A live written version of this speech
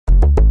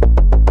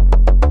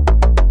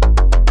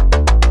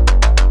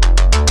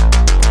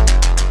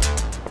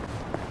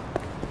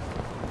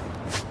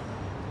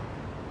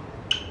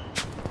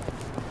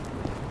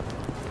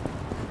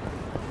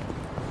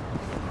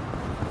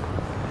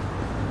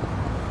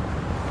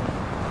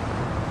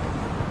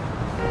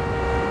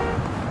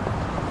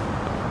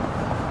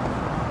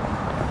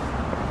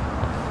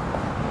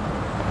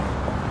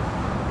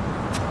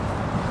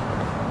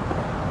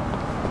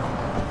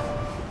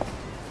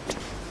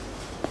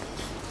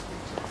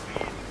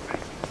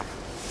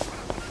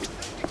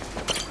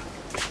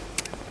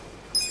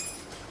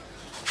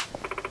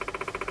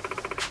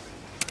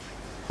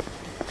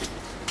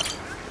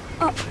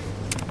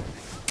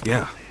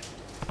Yeah.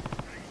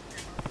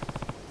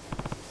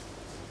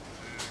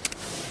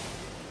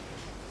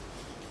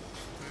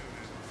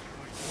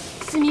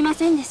 すみま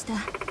せんでした。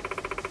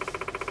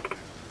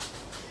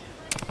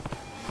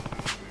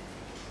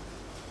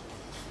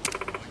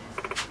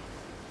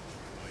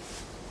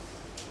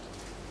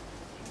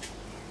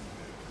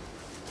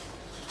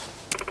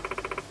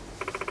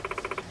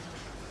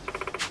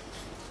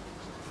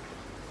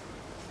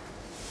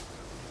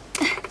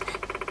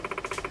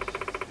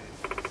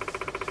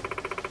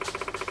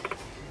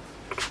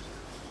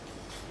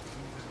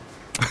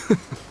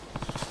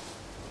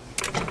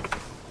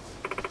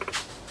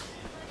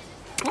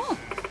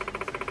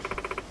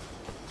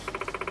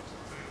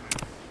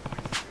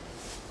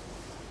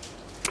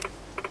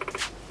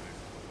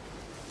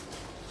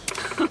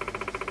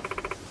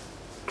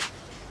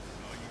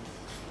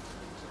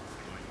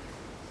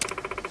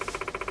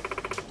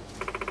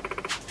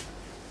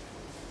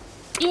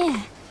い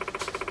え。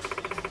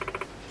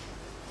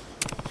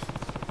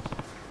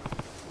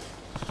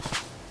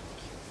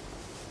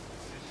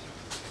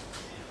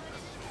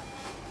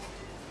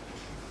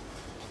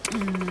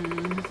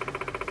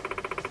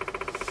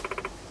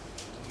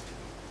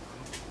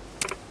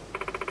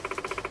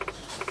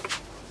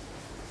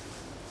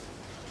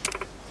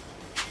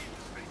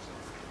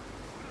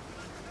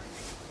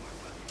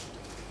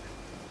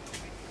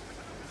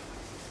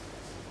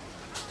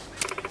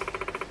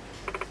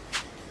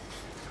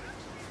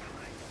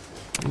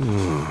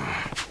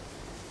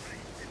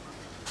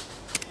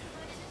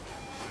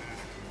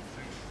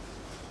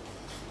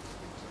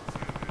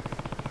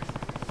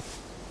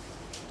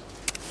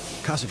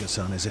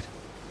Kasuga-san, is it?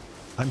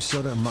 I'm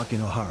Soda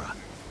Makinohara,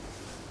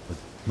 but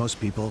most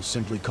people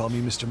simply call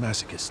me Mr.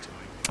 Masochist.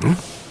 Hmm?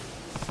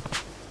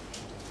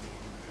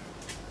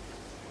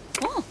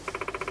 Oh.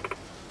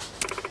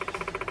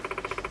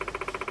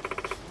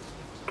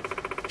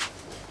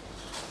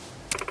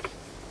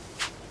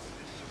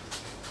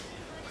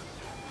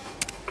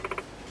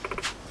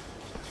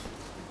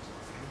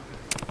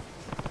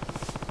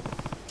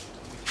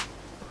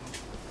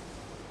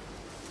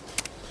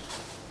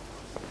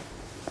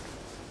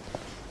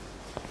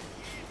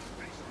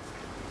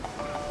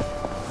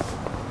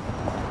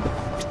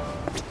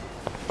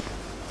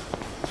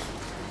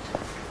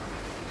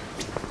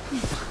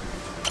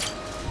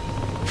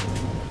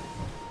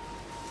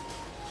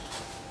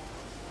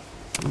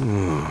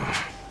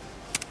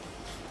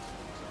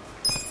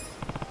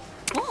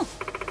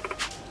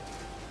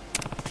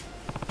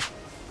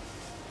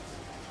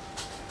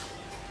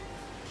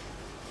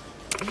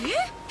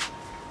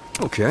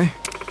 Okay.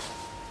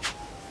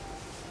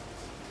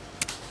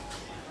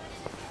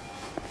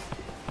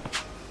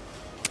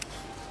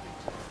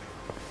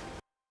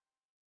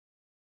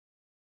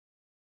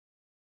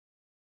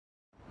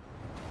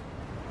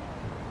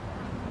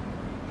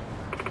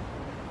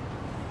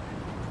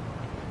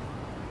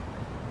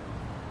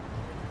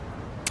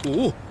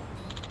 Ooh.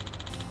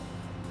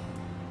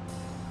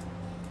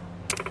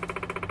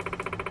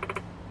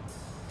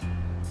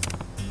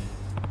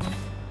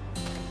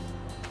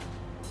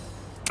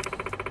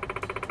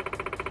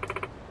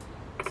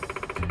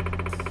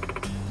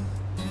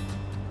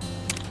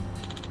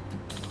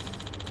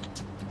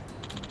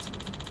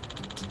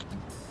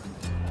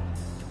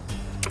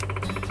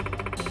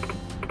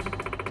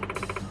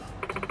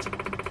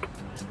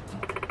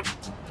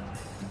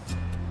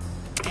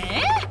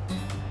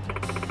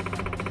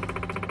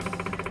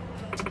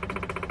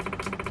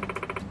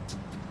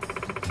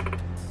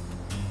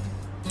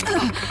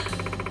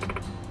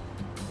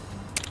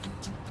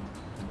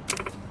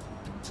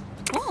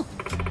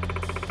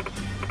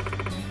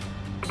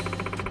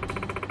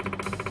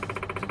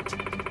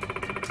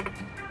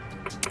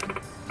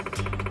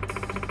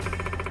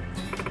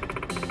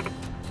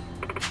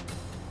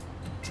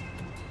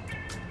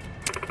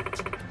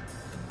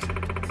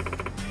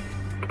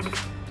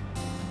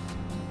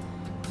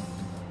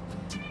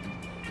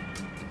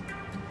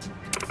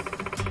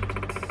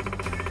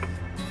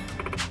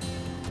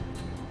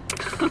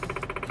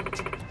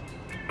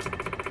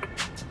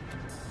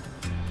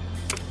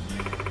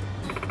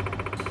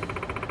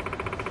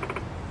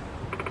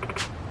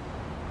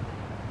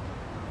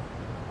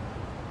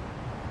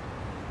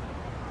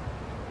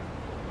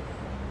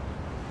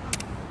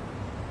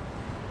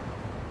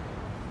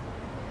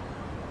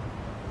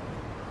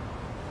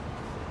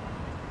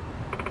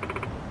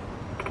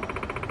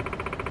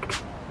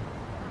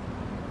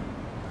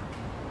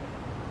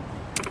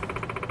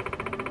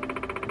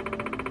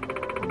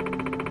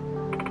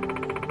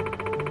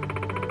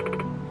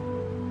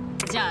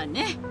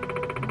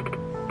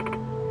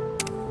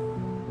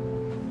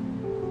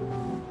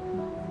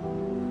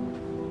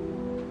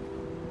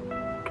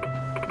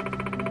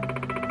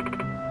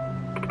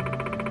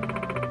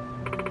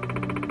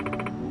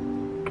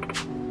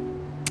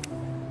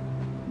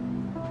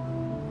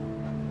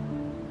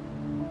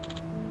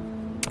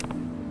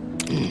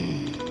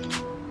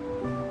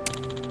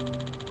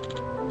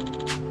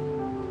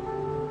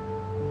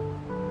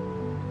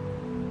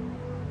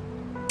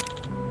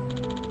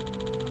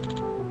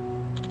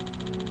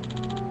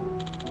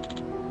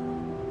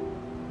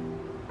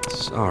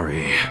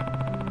 Sorry.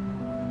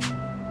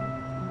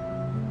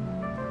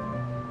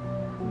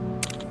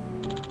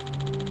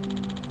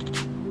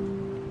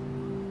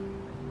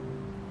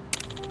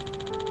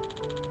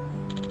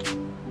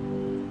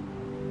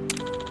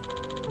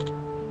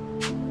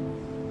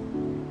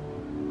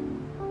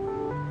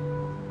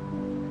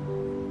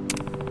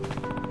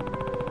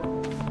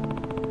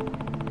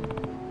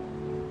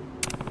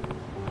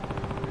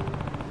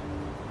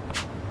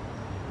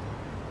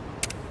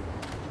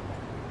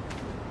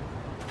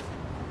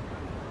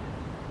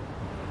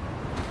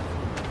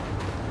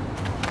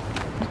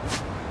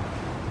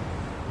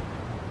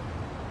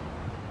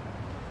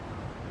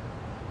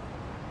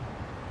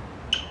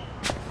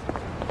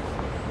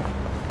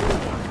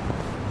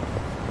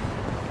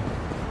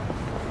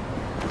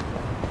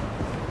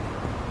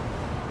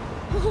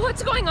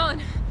 What's going on?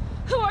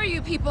 Who are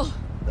you people?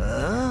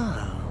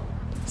 Oh,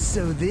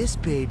 so this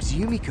babe's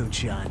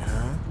Yumiko-chan,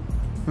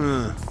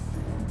 huh?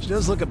 She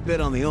does look a bit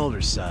on the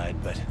older side,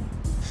 but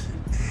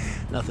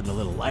nothing a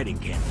little lighting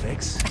can't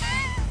fix.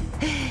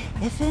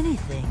 If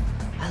anything,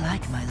 I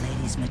like my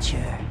ladies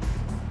mature.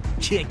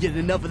 Can't get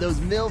enough of those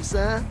MILFs,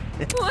 huh?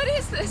 What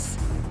is this?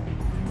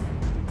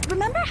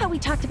 Remember how we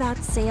talked about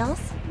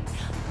sales?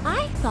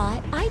 I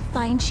thought I'd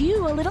find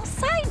you a little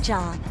side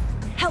job.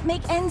 Help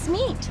make ends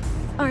meet.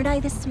 Aren't I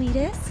the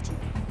sweetest?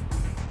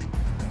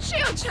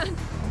 Shio-chan,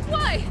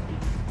 why?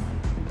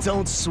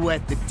 Don't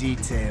sweat the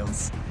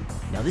details.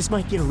 Now this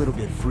might get a little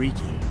bit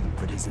freaky,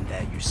 but isn't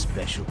that your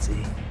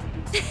specialty?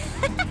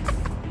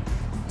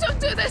 Don't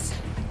do this!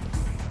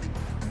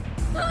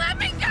 Let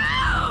me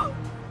go!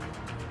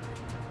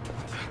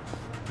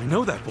 I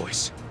know that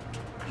voice.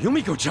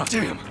 Yumiko-chan.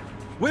 Damn.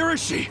 Where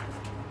is she?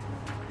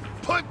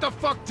 Put the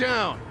fuck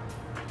down!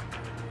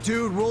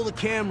 Dude, roll the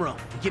camera.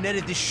 We can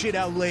edit this shit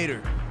out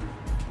later.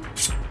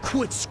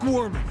 Quit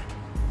squirming.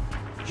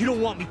 You don't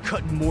want me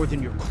cutting more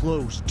than your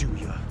clothes, do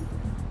ya?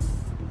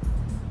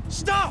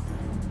 Stop!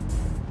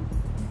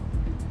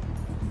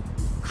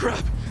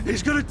 Crap!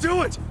 He's gonna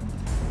do it!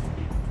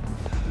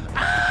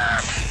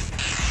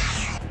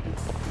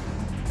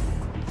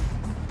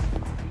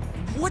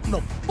 What in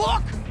the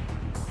fuck?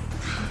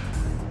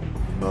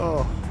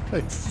 Oh,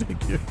 I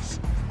figures.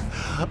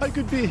 I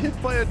could be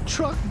hit by a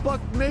truck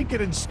buck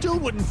naked and still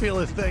wouldn't feel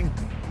a thing.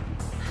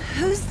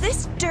 Who's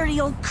this dirty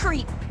old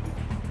creep?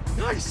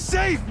 Nice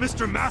save,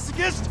 Mr.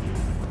 Masochist!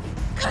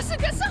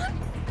 Kasuga-san?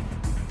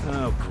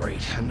 Oh,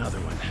 great. Another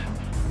one.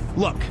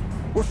 Look,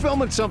 we're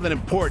filming something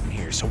important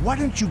here, so why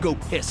don't you go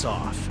piss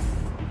off?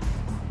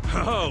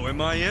 Oh, am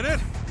I in it?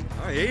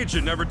 My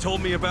agent never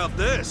told me about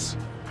this.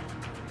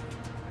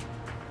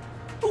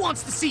 Who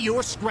wants to see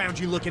your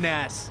scroungy-looking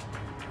ass?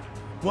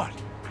 What?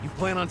 You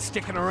plan on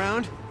sticking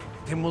around?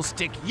 Then we'll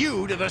stick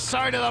you to the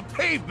side of the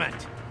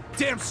pavement!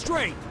 Damn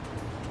straight!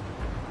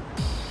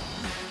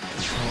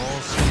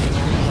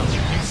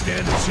 You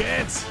stand a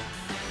chance?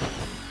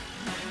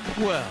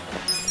 Well...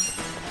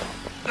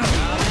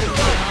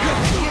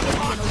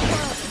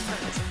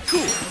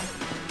 Cool.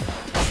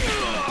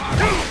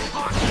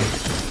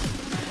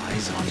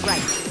 Eyes on me.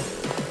 Right.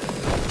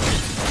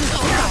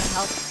 That'll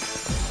help.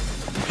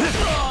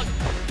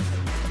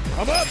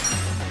 Come up!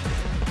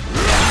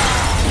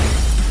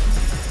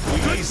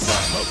 Ease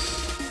up.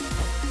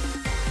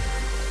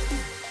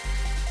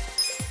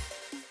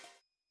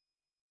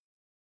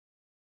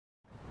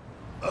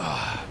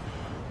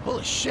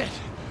 Holy shit!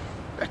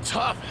 They're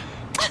tough.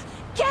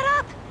 Get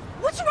up!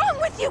 What's wrong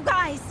with you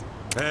guys?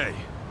 Hey.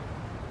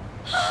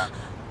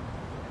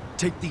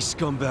 Take these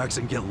scumbags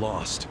and get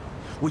lost.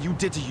 What you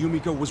did to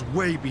Yumiko was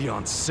way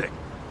beyond sick.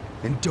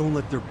 And don't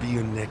let there be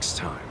a next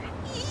time.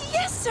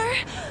 Yes, sir.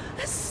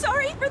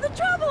 Sorry for the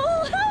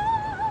trouble.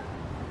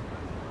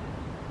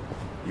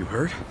 You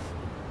hurt?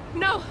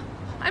 No,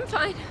 I'm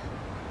fine.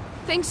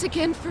 Thanks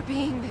again for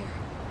being there.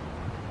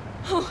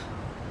 Oh,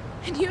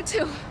 and you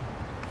too.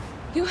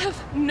 You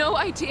have no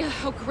idea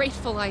how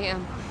grateful I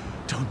am.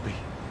 Don't be.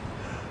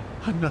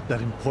 I'm not that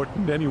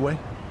important anyway.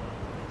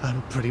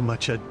 I'm pretty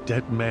much a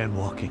dead man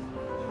walking.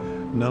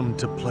 Numb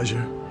to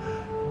pleasure,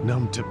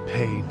 numb to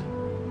pain.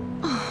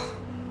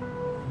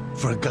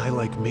 For a guy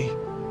like me,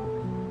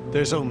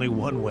 there's only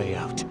one way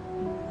out.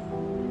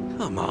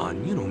 Come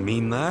on, you don't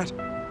mean that.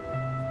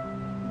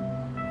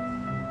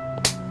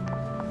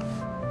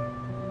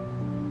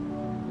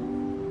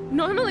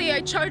 Normally I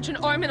charge an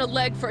arm and a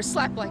leg for a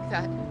slap like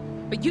that,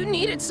 but you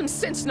needed some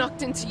sense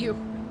knocked into you.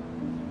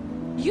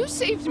 You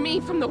saved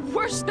me from the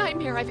worst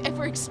nightmare I've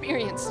ever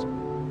experienced.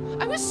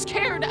 I was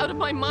scared out of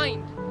my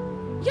mind.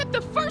 Yet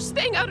the first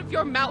thing out of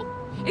your mouth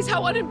is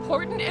how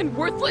unimportant and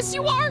worthless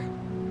you are?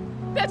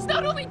 That's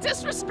not only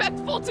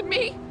disrespectful to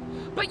me,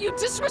 but you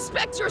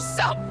disrespect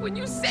yourself when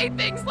you say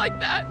things like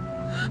that.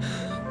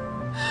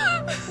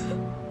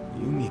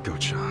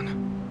 Yumiko-chan.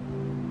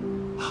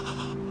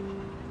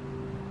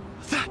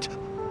 That...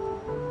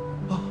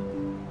 Oh,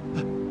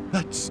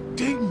 that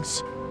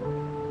stings.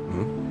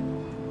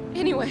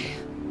 Anyway,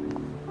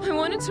 I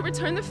wanted to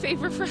return the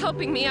favor for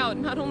helping me out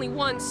not only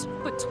once,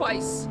 but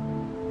twice.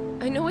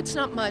 I know it's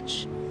not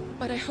much,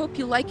 but I hope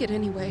you like it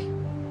anyway.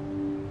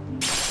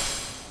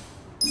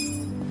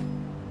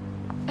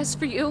 As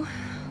for you,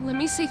 let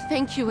me say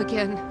thank you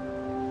again.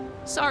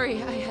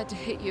 Sorry I had to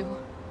hit you.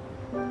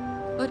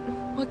 But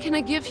what can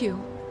I give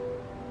you?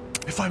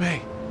 If I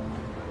may.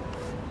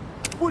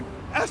 Would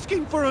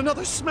asking for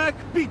another smack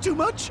be too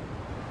much?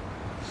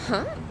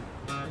 Huh?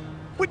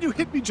 When you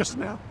hit me just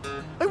now,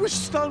 I was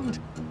stunned.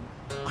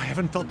 I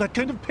haven't felt that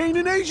kind of pain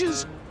in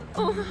ages.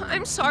 Oh,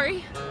 I'm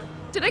sorry.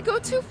 Did I go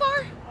too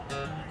far?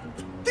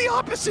 The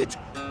opposite!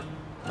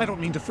 I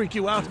don't mean to freak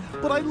you out,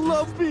 but I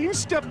love being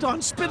stepped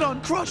on, spit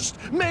on, crushed,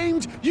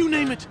 maimed, you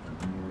name it.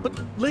 But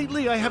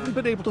lately I haven't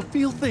been able to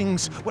feel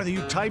things, whether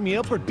you tie me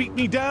up or beat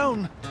me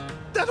down.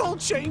 That all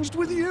changed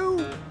with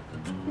you.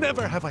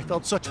 Never have I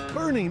felt such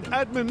burning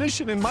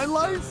admonition in my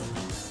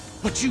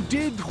life. What you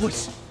did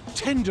was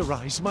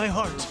tenderize my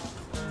heart.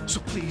 So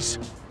please,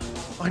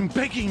 I'm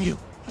begging you,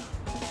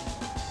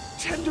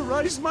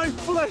 tenderize my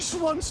flesh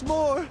once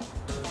more.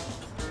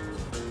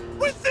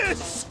 With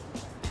this!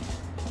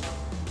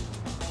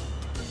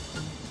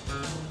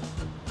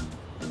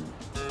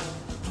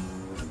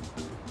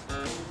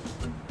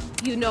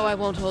 You know I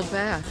won't hold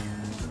back.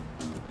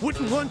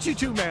 Wouldn't want you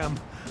to, ma'am.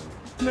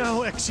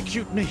 Now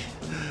execute me.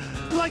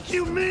 Like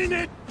you mean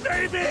it,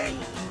 baby!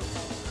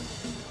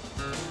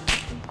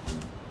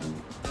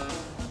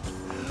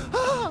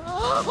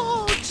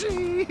 Oh,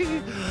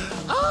 gee!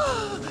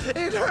 Ah,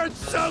 it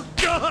hurts so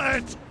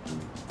good!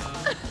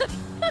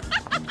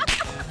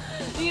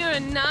 You're a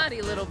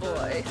naughty little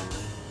boy.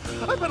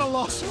 I'm at a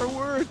loss for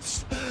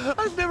words.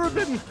 I've never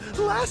been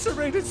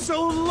lacerated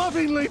so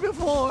lovingly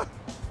before.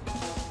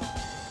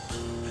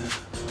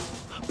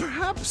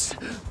 Perhaps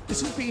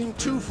this is being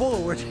too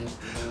forward.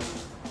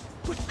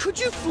 But could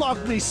you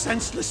flog me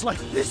senseless like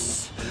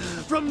this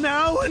from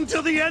now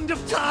until the end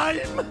of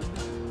time?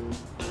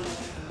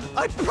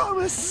 I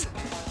promise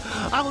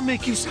I'll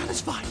make you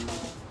satisfied.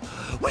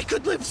 We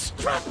could live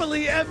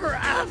strappily ever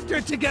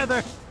after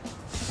together.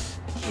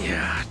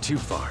 Yeah, too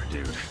far,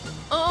 dude.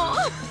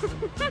 Oh,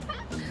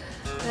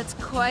 that's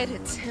quite a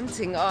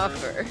tempting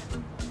offer.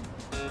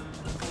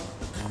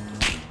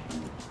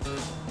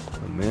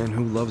 A man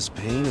who loves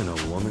pain and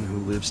a woman who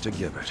lives to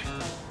give it.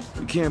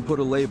 You can't put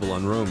a label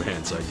on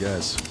romance, I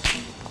guess.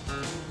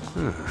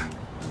 Huh.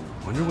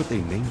 Wonder what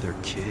they named their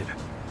kid.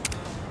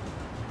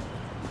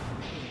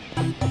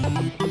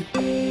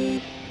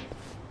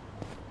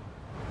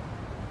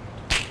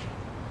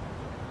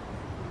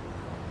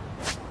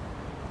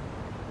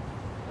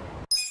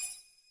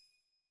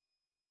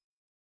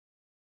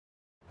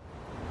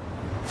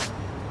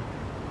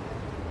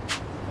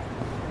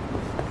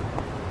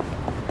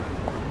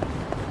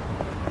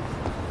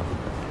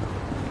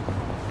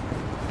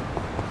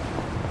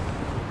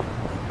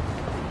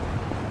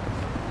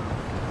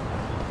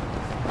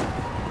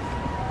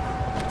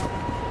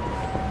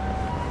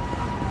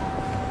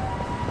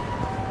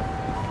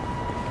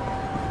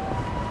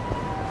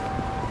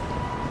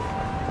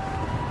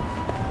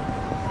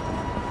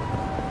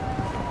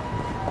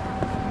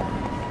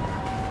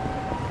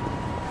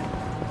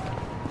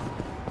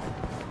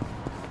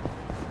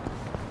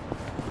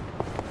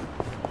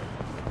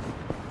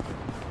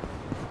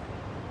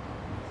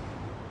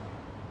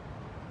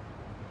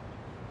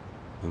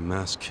 The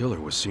masked killer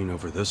was seen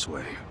over this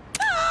way.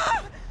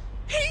 Ah!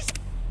 He's...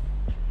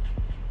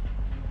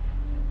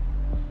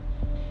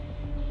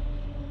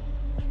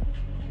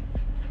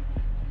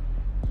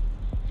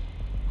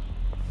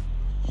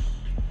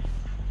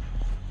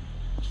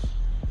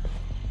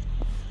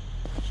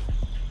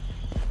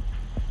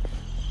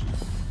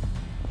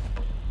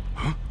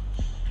 Huh?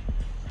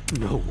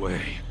 No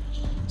way.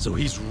 So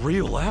he's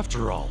real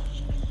after all.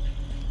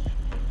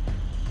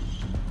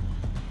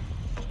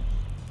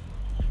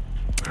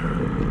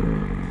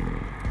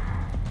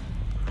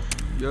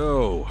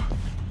 Yo.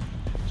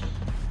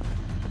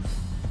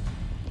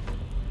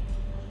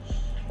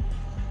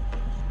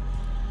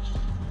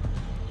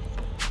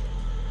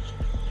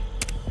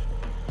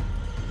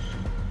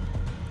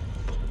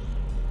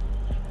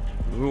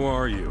 Who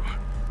are you?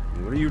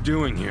 What are you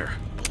doing here?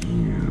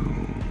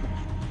 You.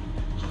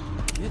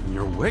 Get in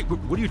your way?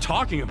 What are you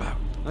talking about?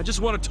 I just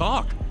want to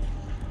talk.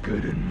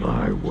 Get in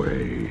my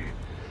way,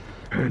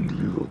 and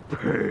you'll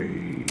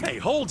pay. Hey,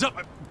 hold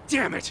up!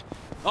 Damn it!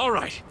 All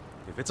right,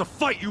 if it's a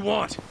fight you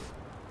want.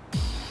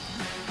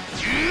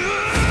 You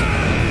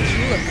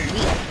look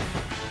weak.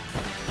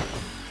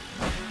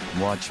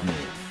 Watch me.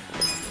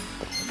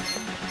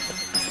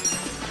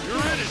 You're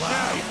in it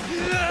now!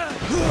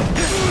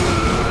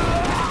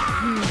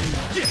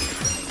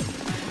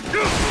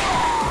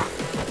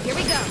 Here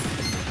we go.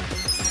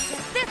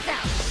 Check this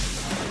out.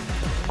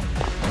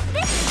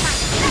 This is my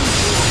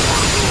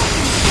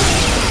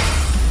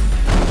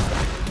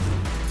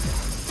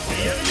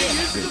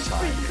Good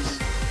times.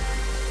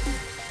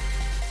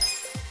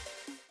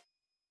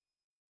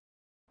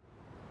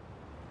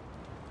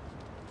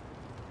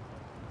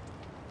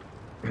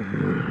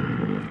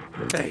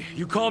 Hey,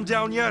 you calm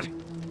down yet?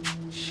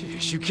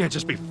 Sheesh, you can't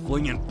just be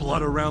flinging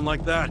blood around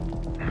like that.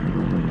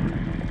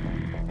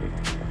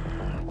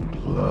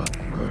 Blood.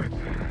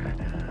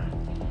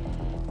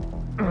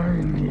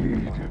 I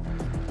need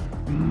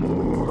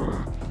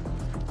more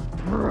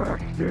pride.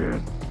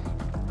 practice.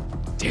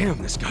 Damn,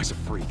 this guy's a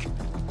freak.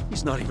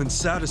 He's not even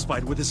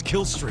satisfied with his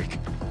kill streak.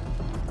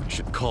 I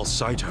should call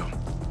Saito.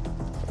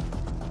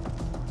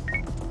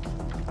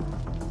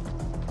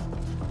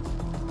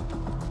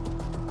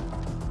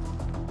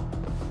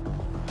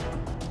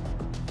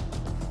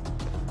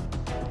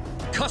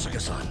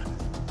 Kasuga-san,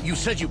 you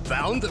said you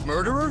found the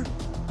murderer?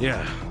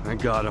 Yeah, I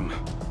got him.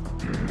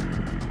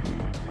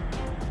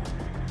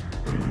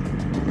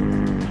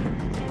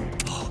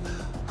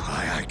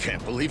 I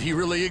can't believe he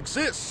really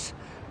exists.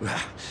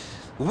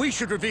 We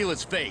should reveal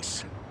his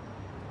face.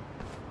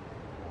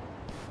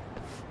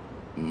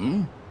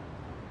 Hmm?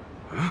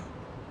 Huh?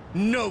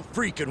 No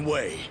freaking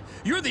way.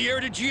 You're the heir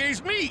to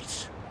GA's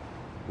meat.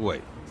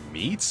 Wait,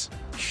 meats?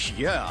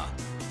 Yeah.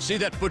 See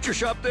that butcher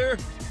shop there?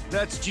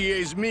 That's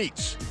GA's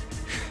meats.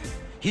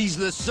 He's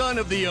the son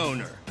of the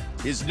owner.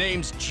 His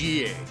name's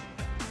GA.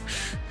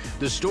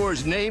 The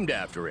store's named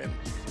after him.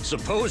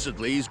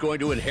 Supposedly, he's going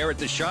to inherit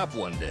the shop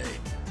one day.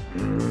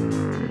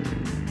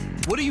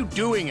 What are you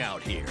doing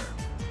out here?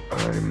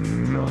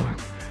 I'm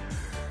not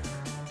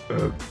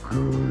a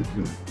good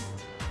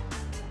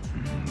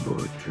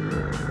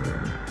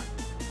butcher.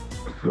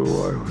 So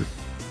I was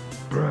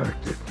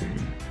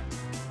practicing.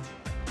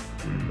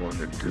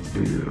 Wanted to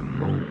be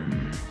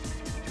alone.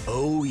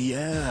 Oh,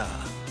 yeah.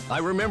 I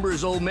remember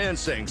his old man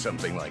saying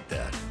something like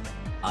that.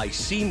 I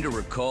seem to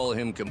recall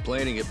him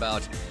complaining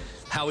about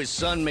how his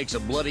son makes a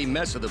bloody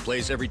mess of the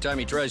place every time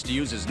he tries to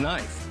use his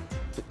knife.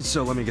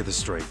 So let me get this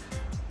straight.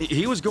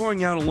 He was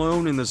going out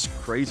alone in this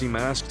crazy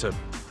mask to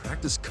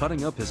practice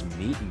cutting up his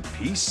meat in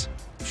peace?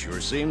 Sure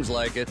seems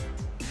like it.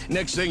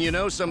 Next thing you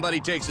know, somebody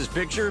takes his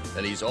picture,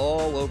 and he's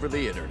all over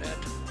the internet.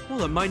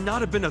 Well, it might not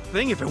have been a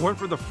thing if it weren't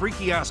for the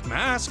freaky-ass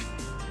mask.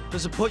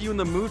 Does it put you in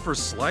the mood for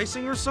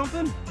slicing or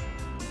something?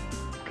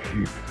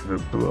 Keeps the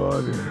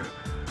blood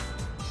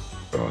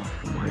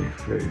off my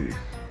face.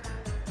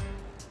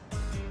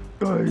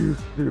 I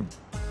used to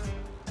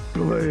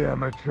play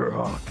amateur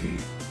hockey.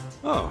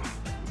 Oh,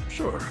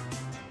 sure.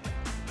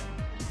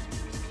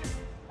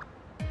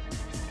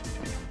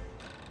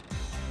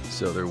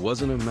 So there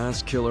wasn't a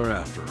mass killer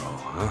after all,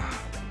 huh?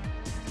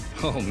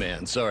 Oh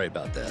man, sorry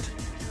about that.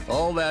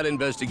 All that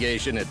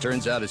investigation, it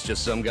turns out it's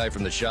just some guy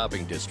from the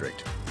shopping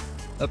district.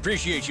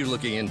 Appreciate you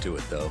looking into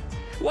it, though.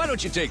 Why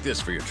don't you take this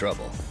for your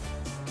trouble?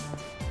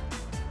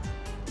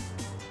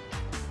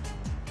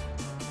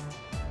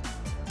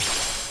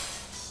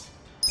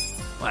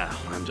 Well,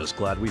 I'm just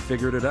glad we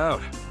figured it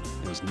out.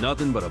 It was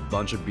nothing but a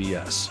bunch of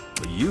BS.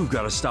 But you've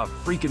got to stop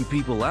freaking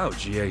people out,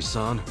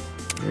 GA-san.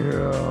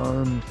 Yeah,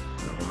 I'm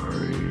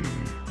sorry.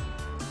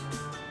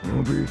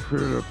 I'll be sure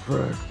to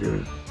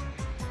practice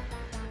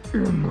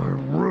in my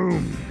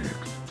room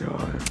next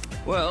time.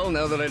 Well,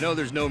 now that I know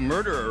there's no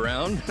murder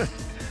around,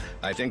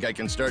 I think I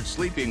can start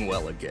sleeping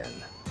well again.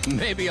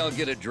 Maybe I'll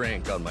get a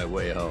drink on my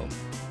way home.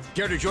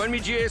 Care to join me,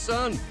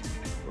 GA-san?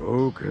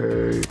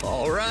 Okay.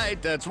 All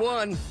right, that's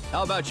one.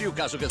 How about you,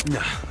 Kasuga?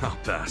 Nah, I'll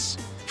pass.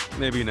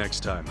 Maybe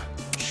next time.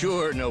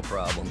 Sure, no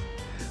problem.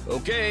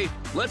 Okay,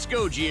 let's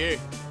go, GA.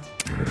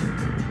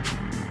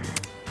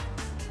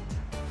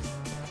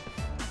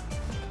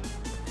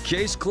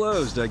 Case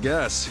closed, I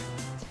guess.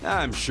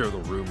 I'm sure the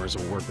rumors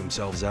will work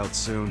themselves out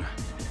soon.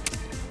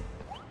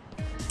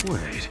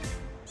 Wait,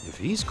 if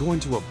he's going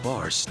to a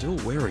bar still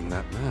wearing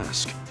that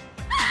mask...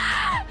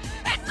 Ah!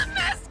 It's a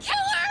mass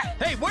killer!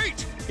 Hey,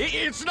 wait!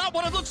 It's not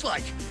what it looks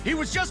like! He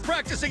was just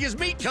practicing his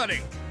meat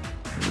cutting!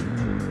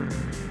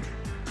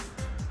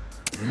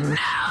 No!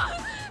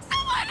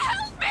 Someone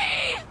help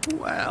me!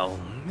 Well,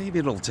 maybe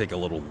it'll take a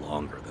little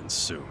longer than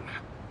soon.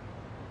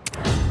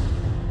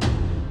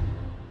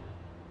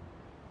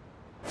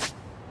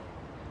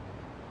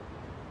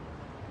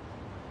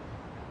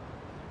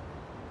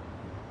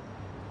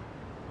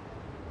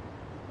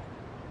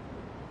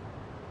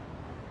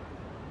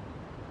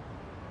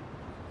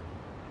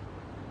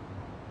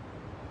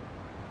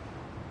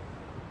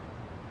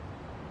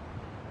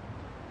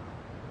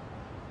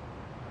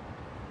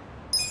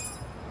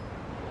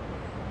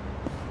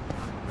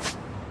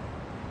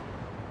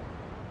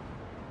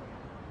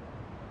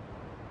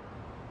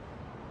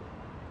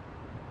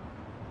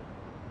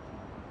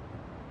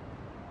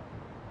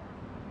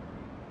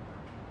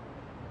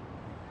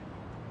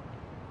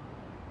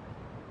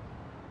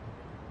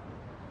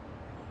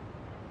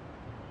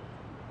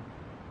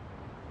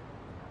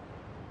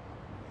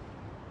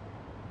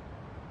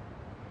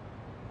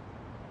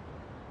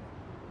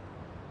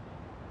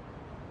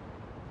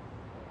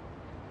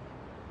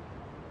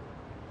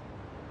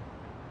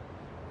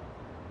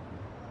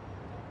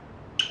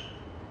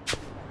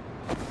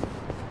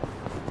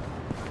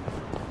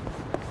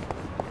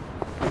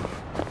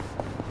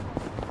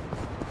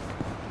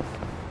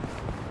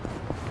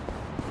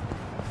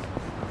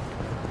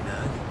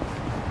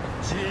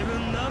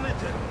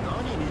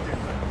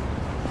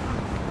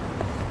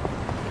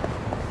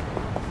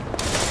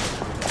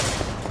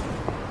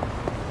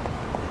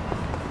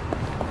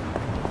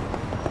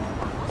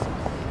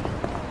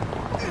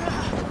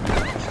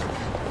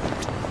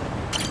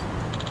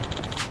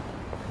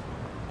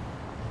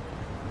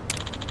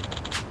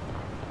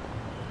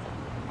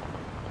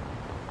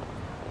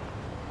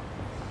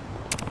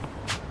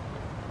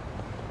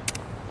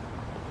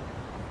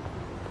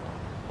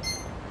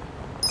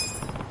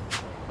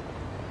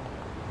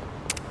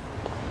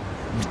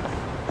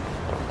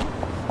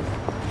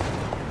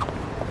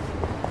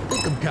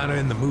 kinda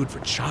in the mood for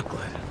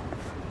chocolate.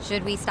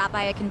 Should we stop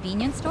by a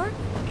convenience store?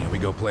 Can't we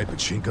go play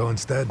pachinko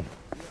instead?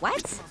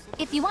 What?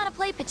 If you want to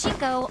play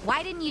pachinko,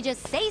 why didn't you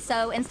just say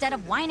so instead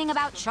of whining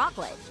about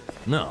chocolate?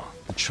 No,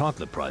 the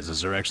chocolate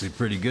prizes are actually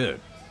pretty good.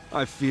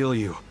 I feel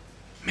you.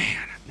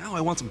 Man, now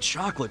I want some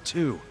chocolate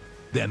too.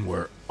 Then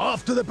we're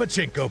off to the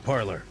pachinko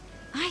parlor.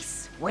 I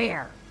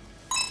swear.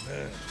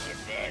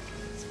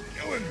 It's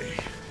killing me.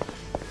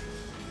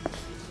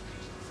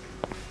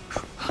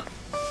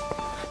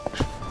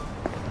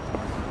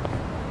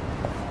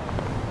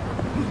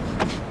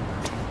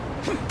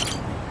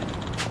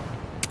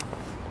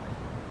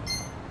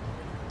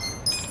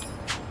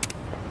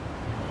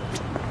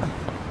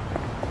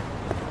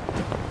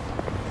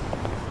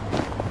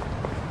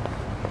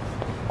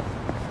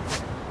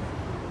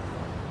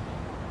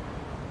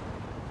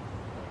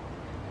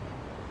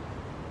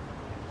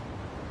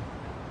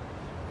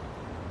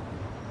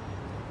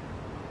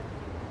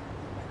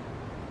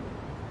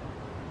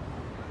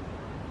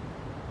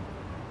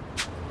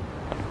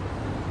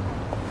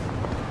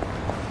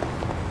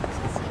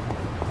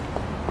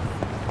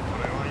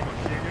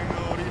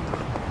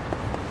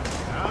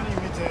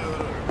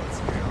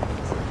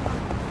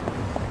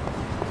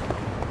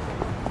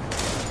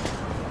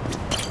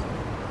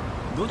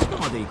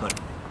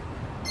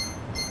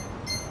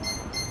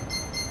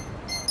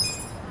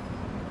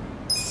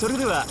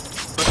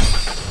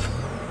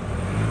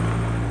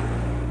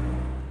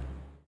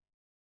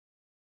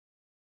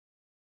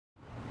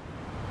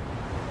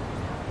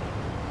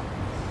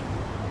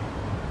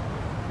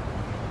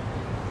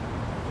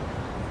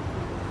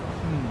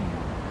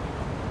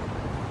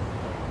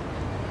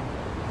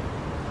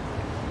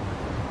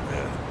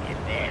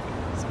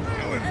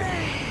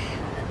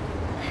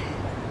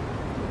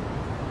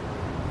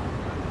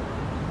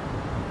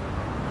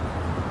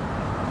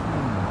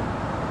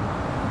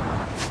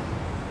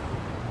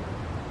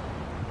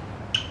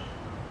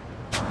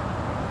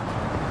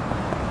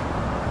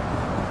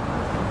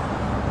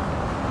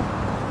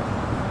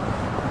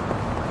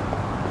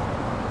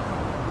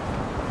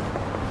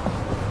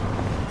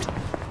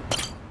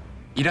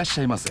いらっし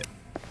ゃいませ。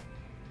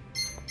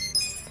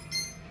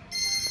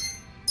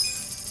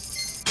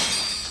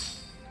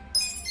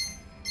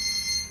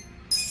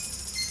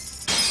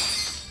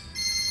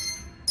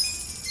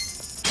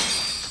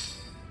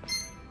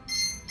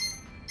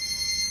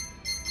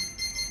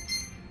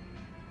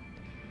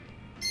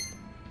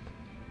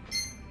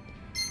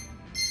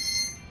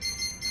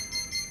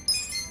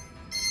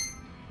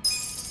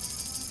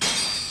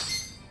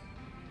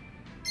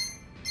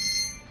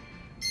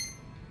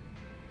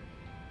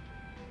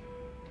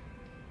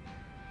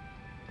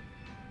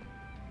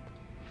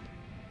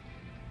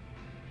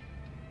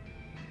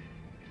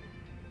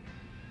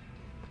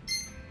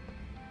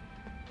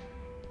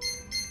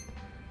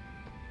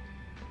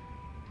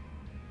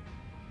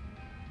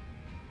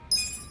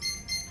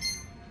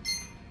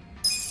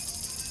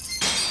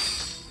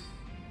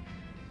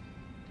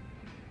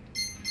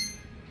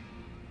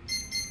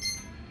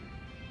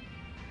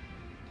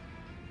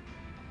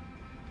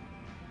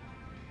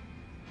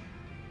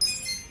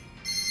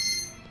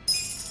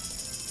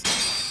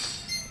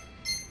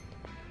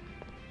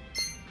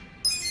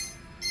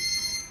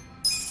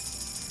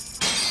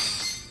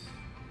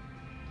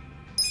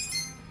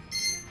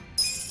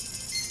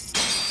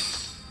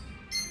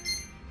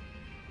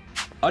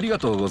ありが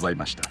とうござい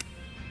ました。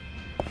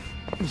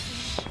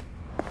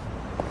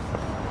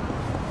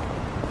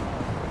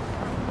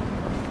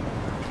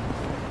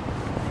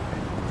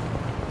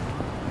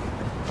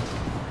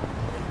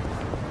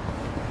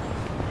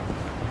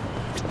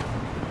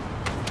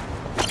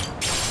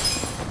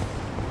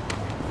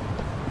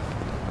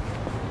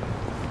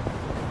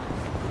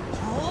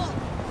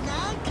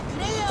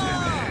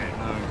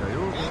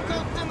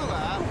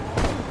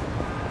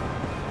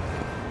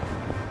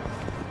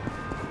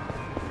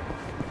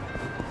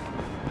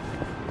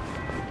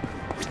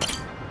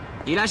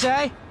いらっし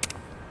ゃい。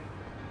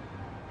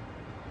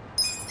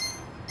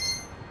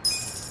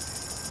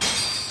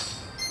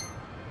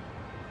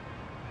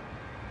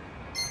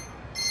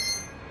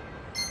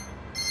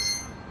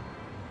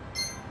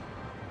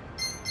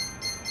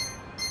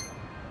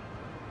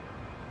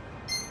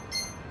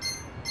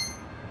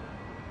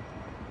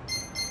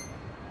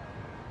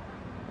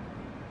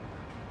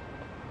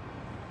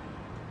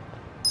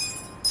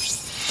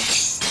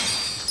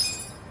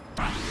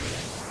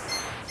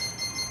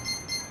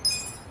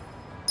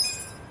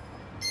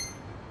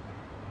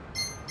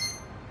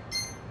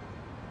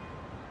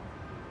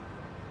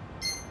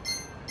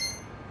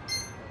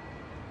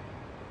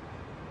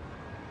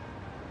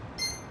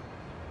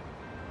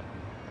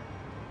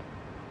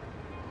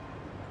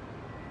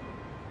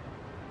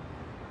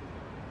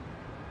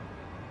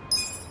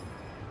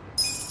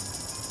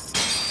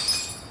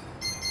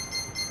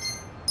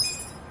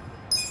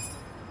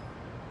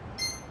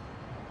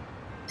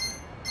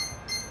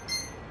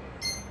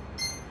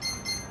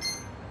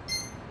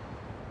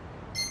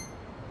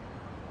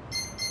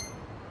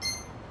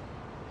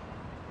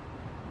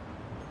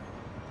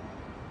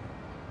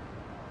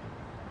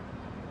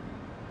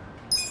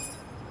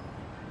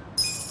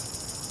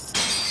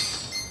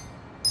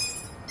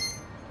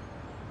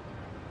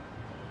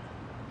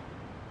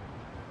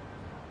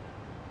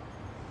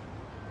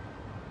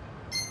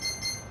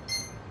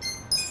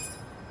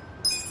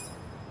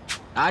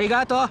あり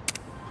がとう。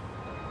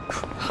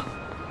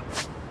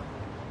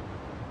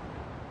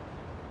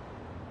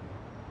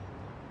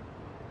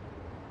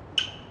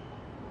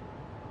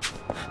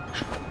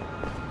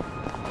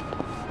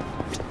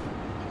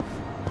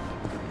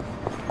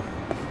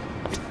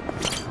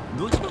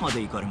どちらま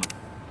で行かれま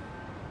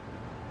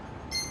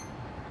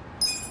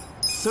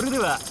す？それで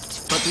は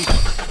出発いた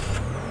します。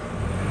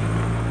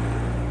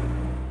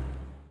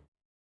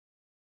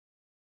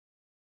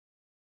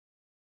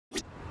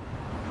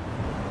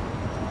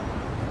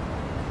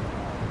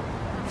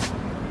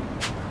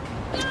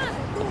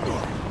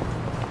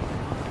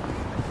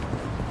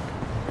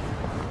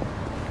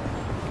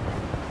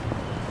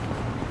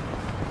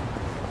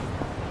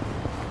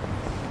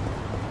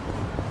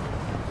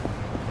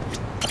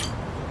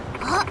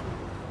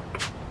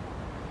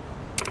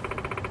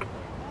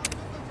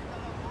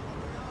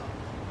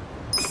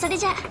それ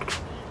じゃ。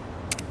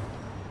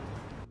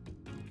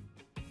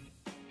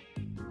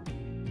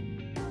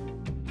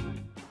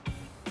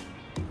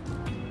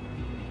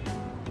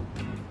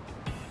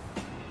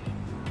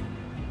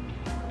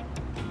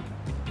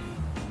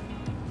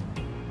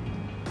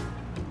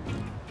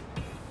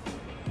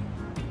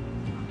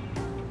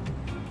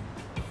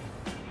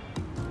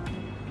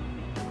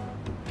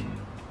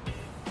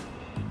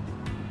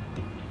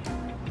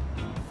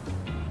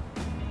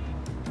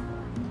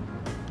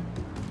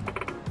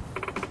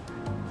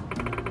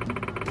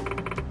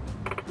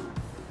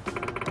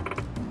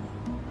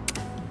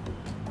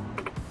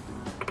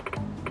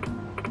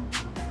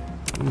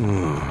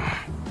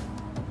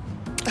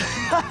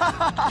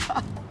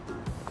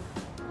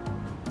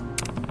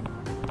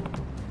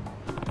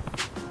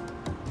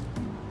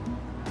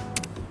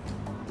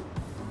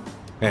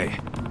Hey.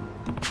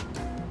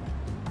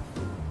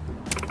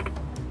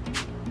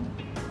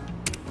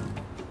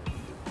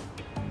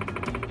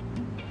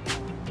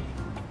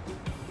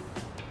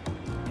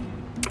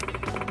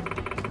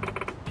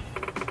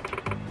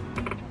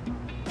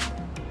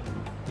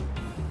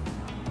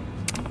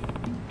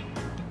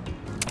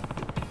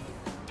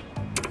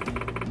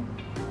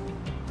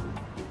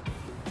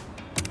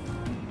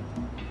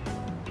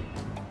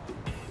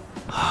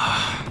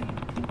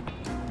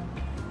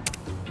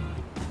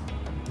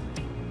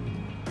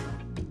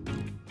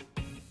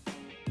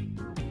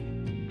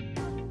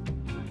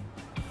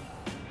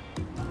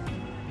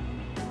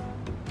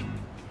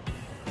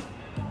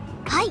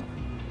はい。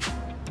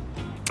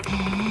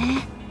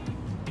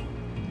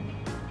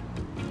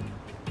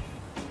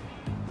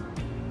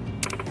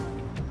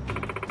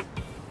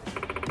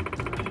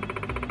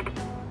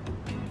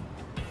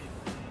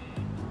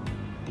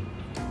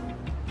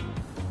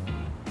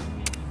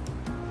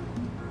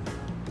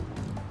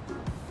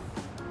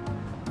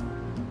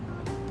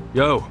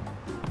Yo.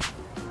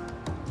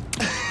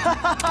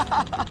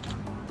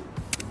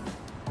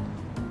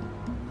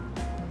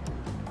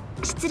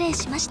 失礼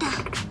しました。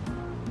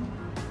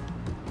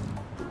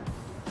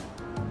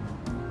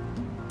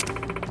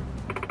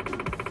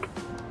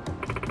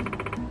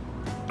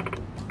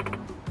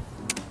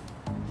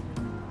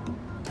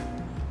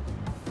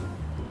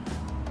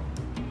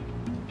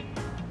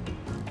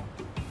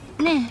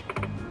ねえ。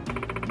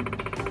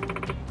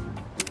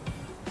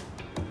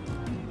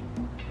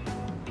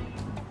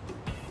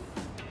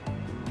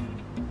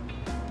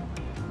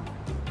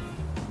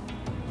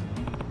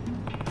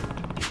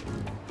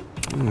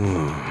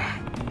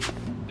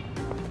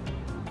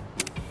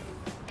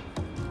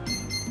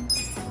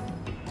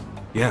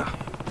Yeah.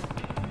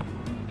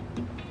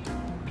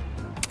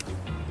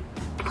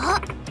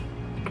 あ。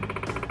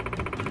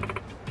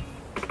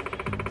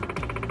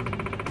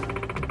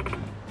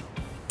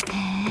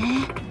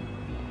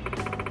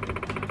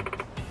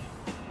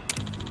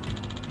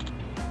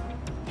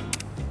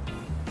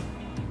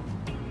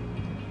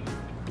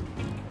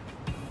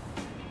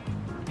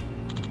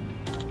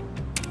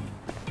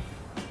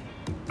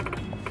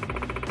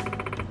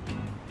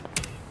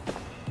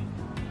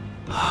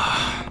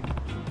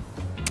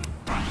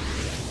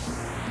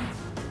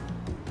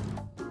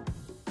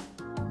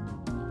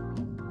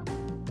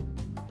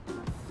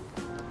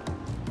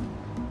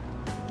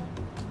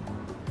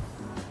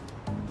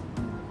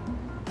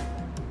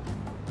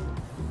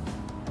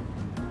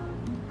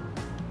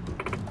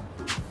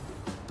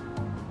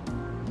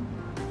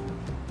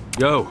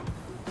Yo.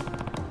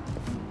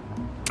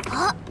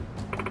 あ。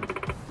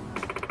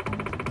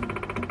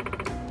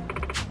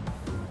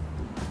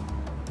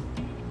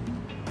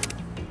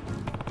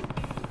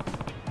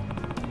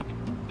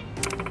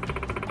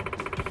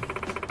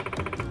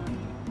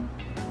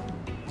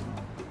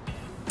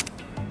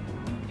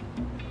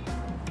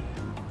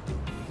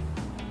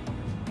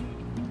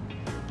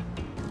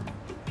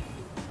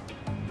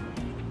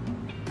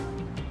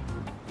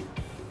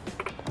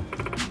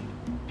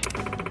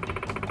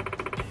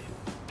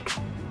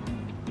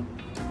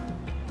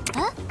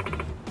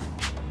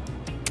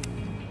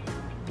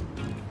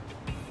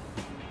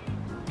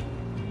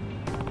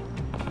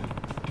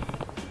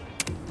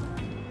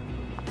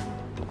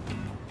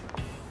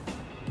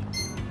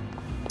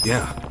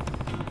Yeah.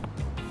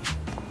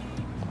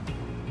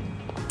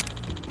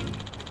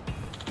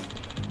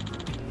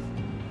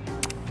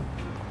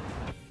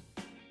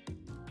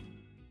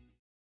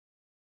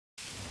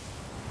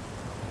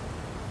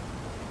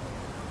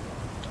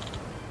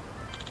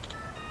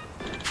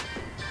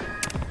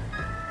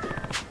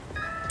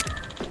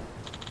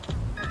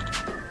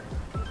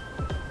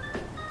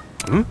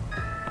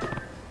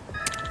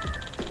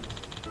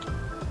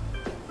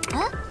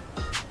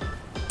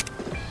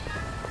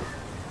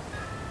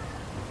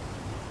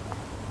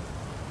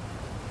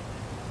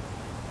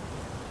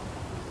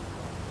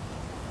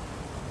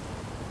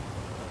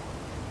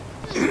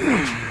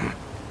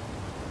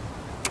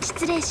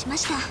 ま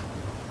した。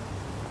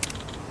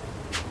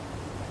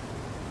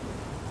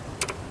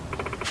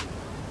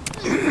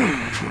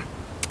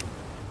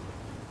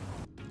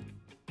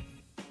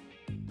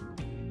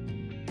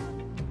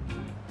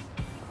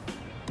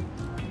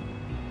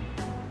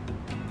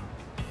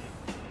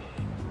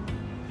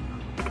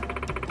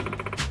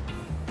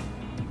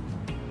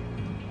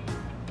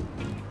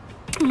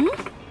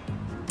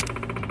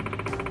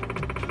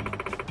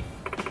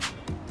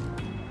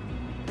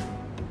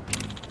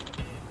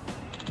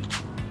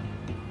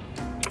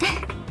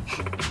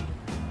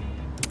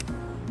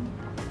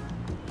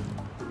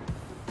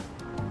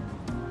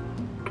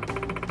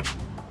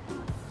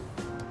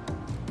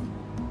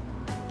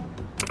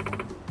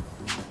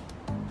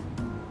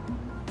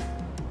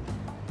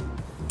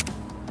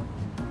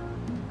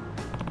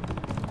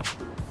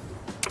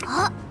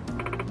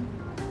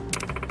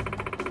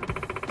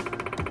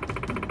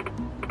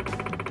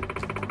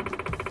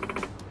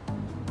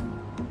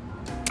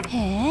へ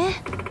え。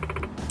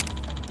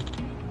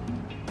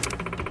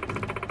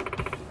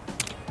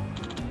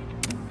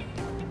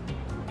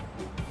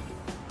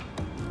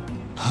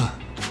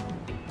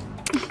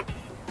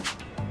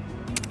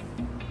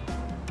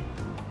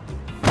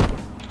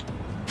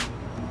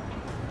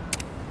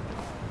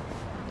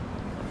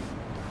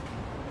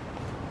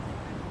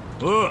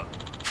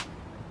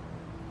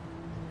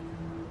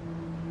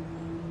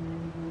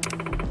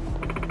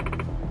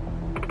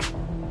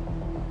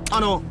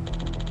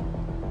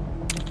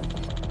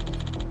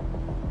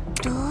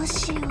どう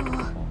しよう。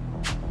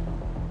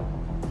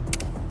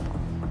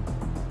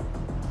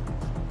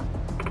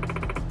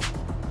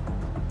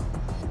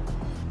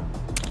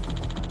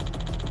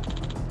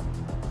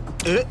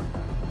え？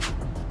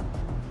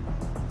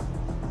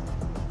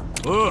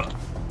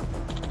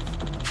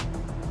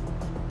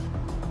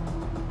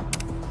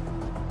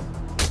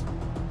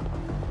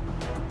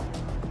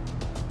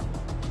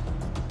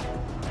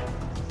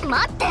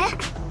待って。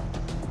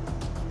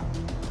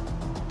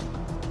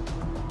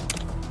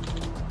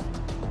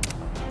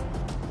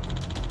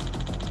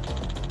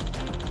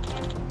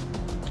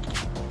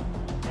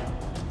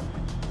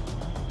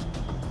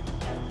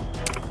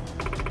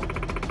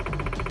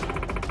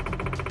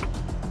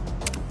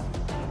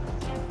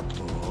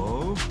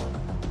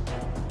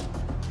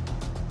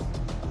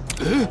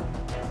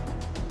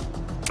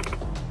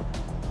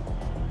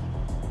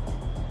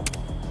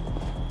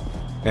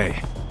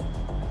Hey.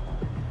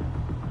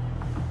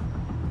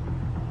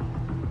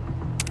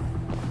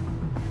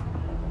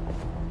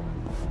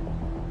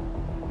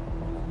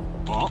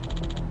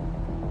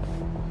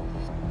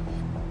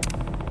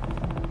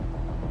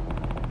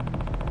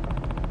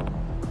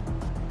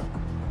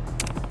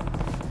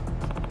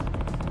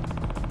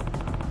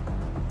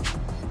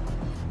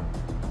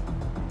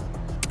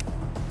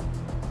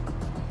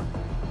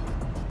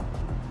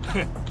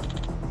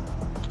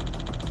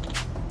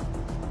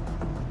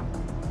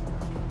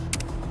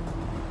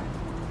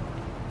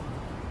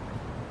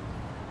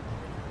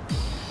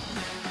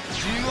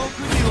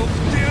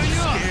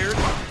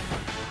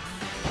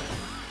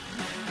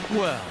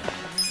 Well.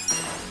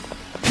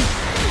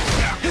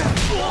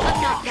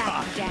 Knock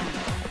that down.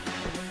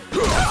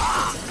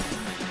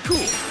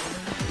 Cool.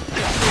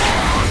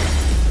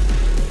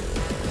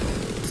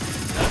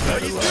 That's how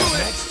you do it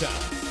next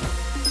time.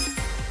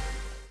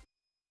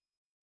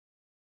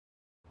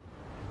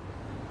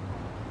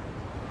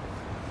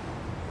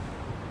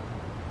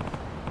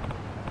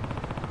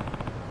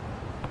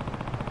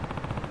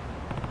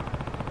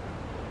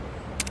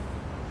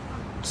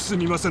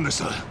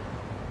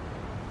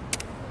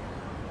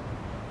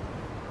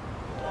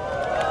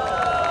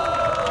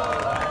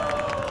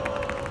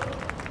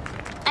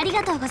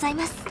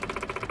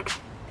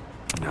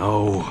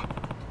 No.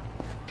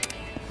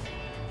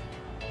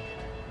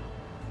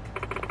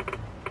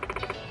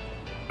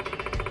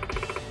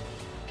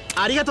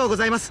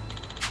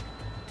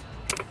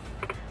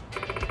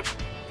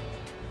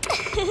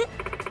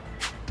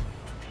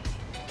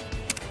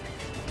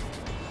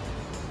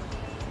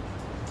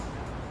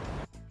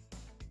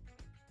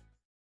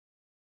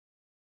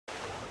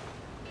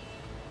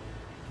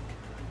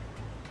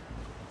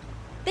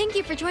 Thank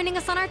you for joining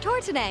us on our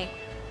tour today.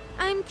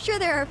 I'm sure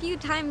there are a few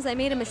times I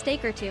made a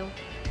mistake or two.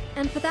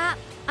 And for that,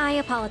 I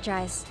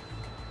apologize.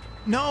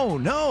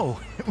 No.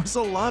 It was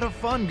a lot of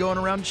fun going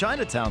around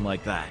Chinatown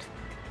like that.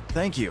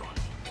 Thank you.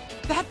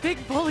 That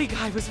big bully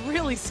guy was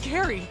really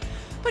scary.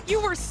 But you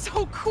were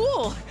so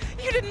cool.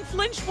 You didn't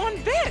flinch one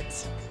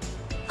bit.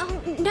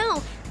 Oh,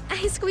 no.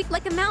 I squeaked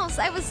like a mouse.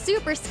 I was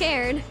super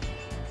scared.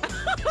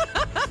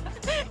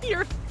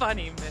 You're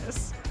funny,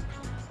 miss.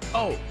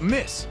 Oh,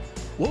 miss.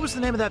 What was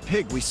the name of that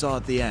pig we saw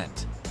at the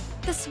end?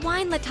 The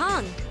swine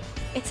latong.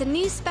 It's a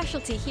new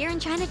specialty here in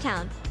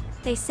Chinatown.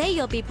 They say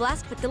you'll be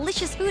blessed with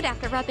delicious food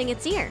after rubbing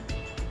its ear.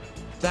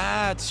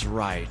 That's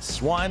right,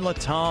 swine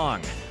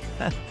latong.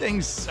 That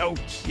thing's so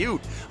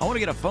cute. I want to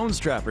get a phone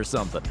strap or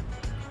something.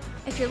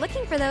 If you're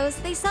looking for those,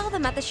 they sell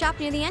them at the shop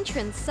near the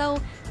entrance, so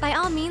by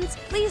all means,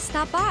 please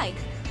stop by.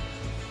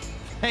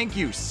 Thank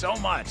you so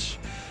much.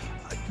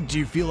 Do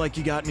you feel like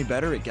you got any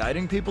better at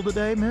guiding people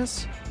today,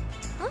 miss?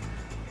 Huh?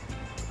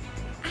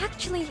 I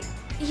Actually,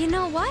 you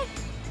know what?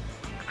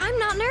 I'm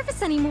not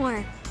nervous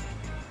anymore.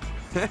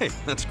 Hey,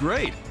 that's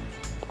great.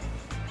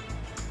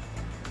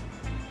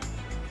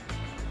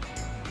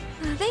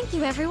 Thank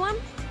you, everyone.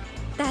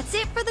 That's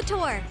it for the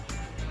tour.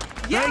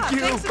 Yeah, Thank you.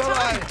 thanks a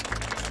Bye-bye. ton.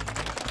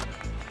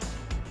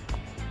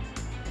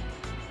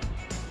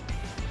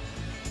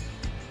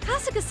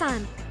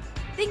 Kasuga-san,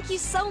 thank you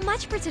so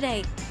much for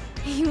today.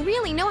 You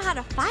really know how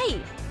to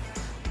fight.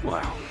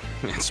 Wow,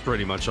 that's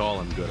pretty much all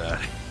I'm good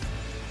at.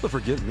 But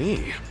forgive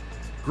me.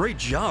 Great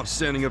job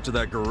standing up to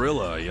that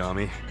gorilla,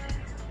 Ayami.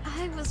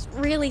 I was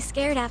really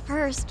scared at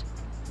first,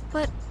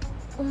 but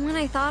when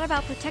I thought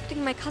about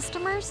protecting my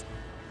customers,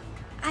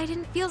 I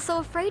didn't feel so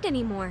afraid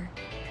anymore.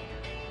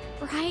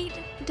 Bright,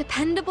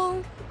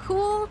 dependable,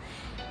 cool,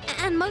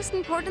 and most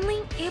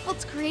importantly, able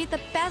to create the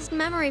best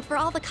memory for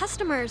all the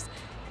customers.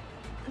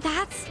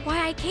 That's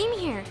why I came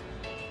here.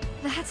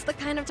 That's the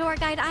kind of tour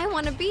guide I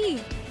want to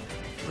be.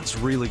 That's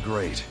really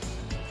great.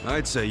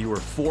 I'd say you were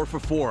 4 for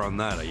 4 on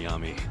that,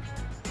 Ayami.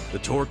 The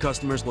tour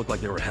customers looked like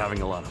they were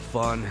having a lot of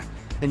fun,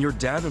 and your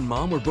dad and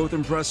mom were both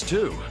impressed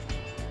too.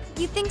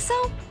 You think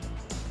so?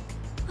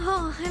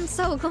 Oh, I'm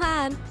so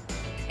glad.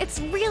 It's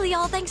really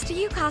all thanks to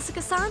you,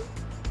 Kasuga-san.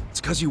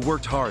 It's because you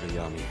worked hard,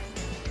 Ayami.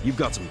 You've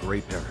got some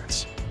great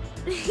parents.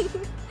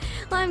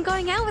 Well, I'm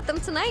going out with them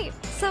tonight,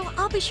 so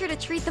I'll be sure to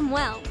treat them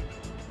well.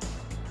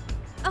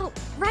 Oh,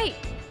 right.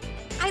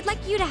 I'd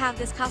like you to have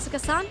this,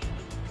 Kasuga-san.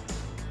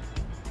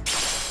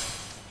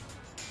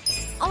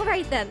 All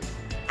right then.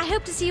 I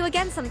hope to see you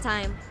again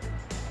sometime.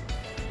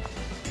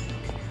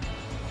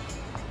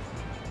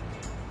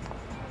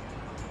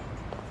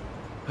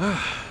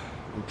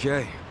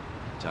 Okay,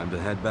 time to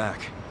head back.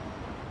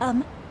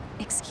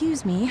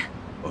 Excuse me.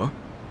 Huh?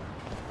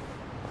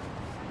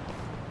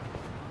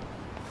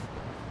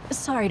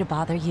 Sorry to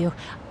bother you.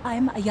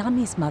 I'm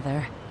Ayami's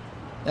mother.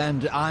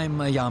 And I'm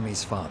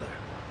Ayami's father.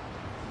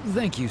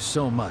 Thank you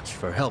so much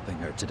for helping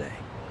her today.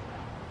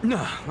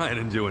 No, I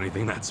didn't do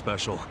anything that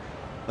special.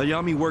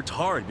 Ayami worked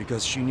hard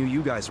because she knew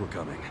you guys were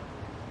coming.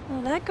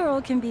 Well, that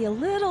girl can be a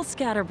little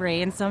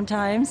scatterbrained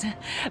sometimes,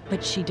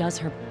 but she does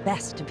her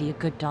best to be a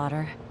good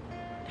daughter.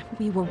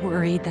 We were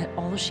worried that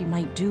all she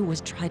might do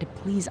was try to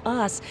please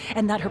us,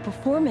 and that her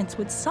performance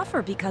would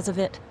suffer because of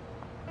it.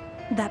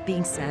 That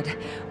being said,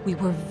 we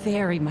were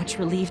very much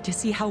relieved to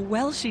see how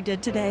well she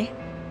did today.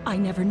 I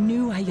never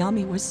knew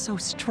Ayami was so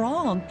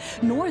strong,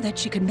 nor that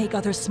she could make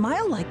others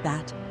smile like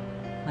that.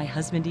 My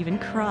husband even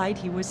cried,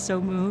 he was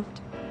so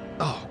moved.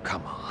 Oh,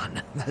 come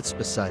on. That's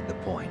beside the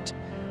point.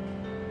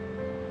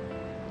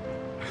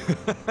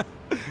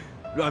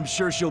 I'm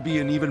sure she'll be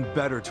an even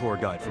better tour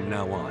guide from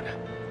now on.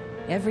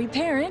 Every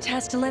parent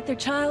has to let their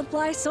child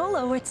fly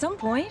solo at some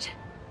point.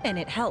 And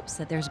it helps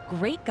that there's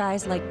great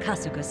guys like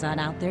Kasuga-san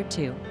out there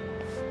too.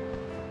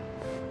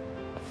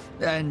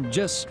 And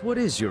just what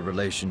is your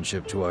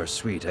relationship to our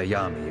sweet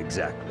Ayami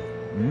exactly?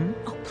 Hmm?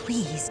 Oh,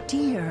 please,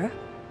 dear.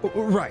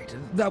 Right,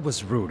 that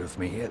was rude of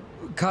me.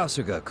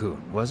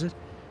 Kasuga-kun, was it?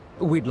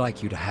 We'd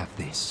like you to have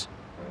this.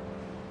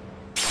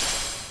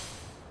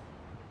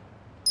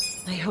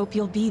 I hope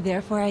you'll be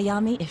there for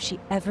Ayami if she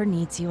ever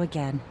needs you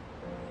again.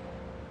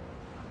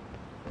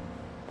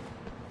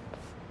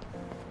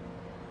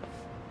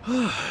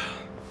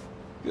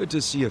 Good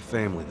to see a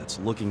family that's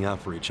looking out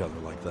for each other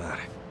like that.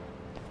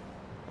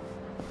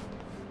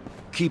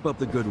 Keep up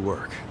the good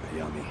work,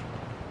 Ayami.